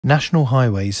National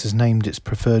Highways has named its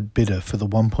preferred bidder for the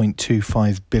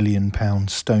 £1.25 billion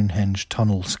Stonehenge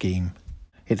tunnel scheme.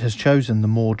 It has chosen the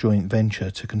Moore joint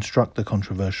venture to construct the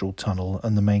controversial tunnel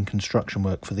and the main construction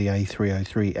work for the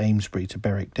A303 Amesbury to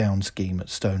Berwick Down scheme at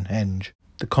Stonehenge.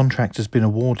 The contract has been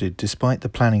awarded despite the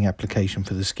planning application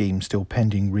for the scheme still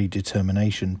pending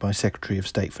redetermination by Secretary of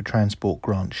State for Transport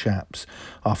Grant Shapps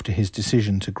after his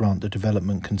decision to grant the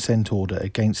development consent order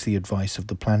against the advice of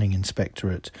the Planning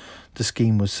Inspectorate. The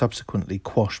scheme was subsequently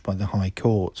quashed by the High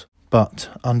Court. But,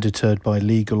 undeterred by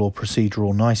legal or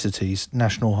procedural niceties,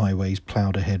 National Highways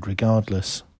ploughed ahead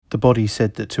regardless. The body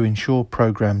said that to ensure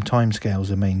programme timescales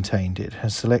are maintained, it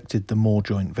has selected the Moore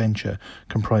joint venture,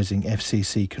 comprising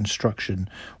FCC Construction,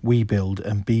 WeBuild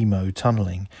and BMO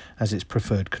Tunnelling, as its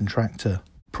preferred contractor.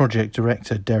 Project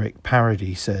Director Derek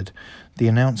Parody said, "The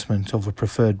announcement of a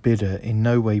preferred bidder in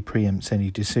no way preempts any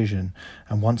decision,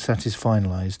 and once that is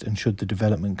finalised and should the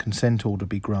development consent order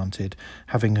be granted,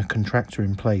 having a contractor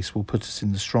in place will put us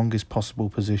in the strongest possible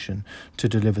position to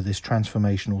deliver this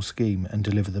transformational scheme and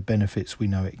deliver the benefits we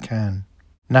know it can."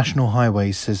 National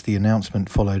Highways says the announcement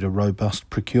followed a robust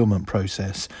procurement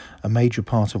process, a major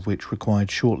part of which required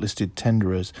shortlisted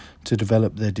tenderers to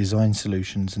develop their design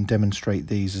solutions and demonstrate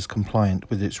these as compliant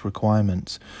with its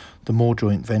requirements. The Moore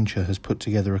joint venture has put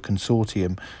together a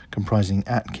consortium comprising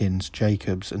Atkins,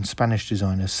 Jacobs and Spanish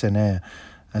designer Sener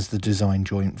as the design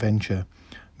joint venture.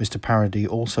 Mr. Parody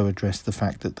also addressed the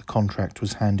fact that the contract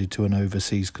was handed to an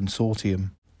overseas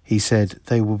consortium. He said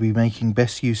they will be making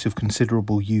best use of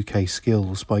considerable UK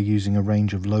skills by using a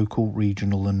range of local,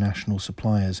 regional and national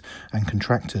suppliers and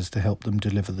contractors to help them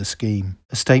deliver the scheme.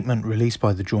 A statement released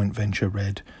by the joint venture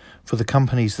read, "For the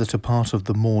companies that are part of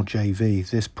the Moore JV,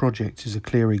 this project is a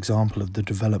clear example of the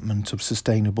development of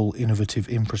sustainable, innovative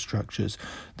infrastructures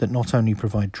that not only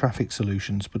provide traffic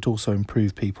solutions but also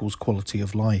improve people's quality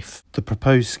of life. The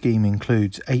proposed scheme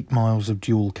includes 8 miles of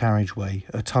dual carriageway,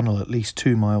 a tunnel at least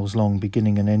 2 miles long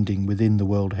beginning and ending within the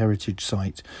World Heritage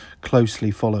Site,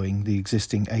 closely following the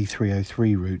existing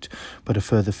A303 route, but a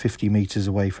further 50 metres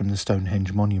away from the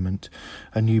Stonehenge monument,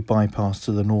 a new bypass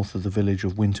to the north of the village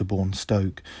of Winterbourne,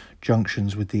 Stoke,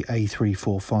 junctions with the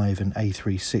A345 and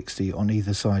A360 on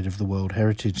either side of the World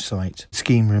Heritage Site." The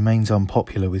scheme remains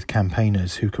unpopular with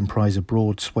campaigners who comprise a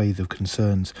broad swathe of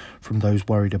concerns, from those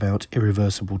worried about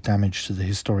irreversible damage to the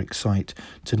historic site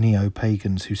to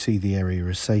neo-pagans who see the area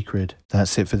as sacred.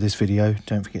 That's it for this video.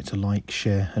 Don't forget to like,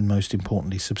 share and most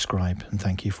importantly subscribe, and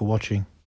thank you for watching.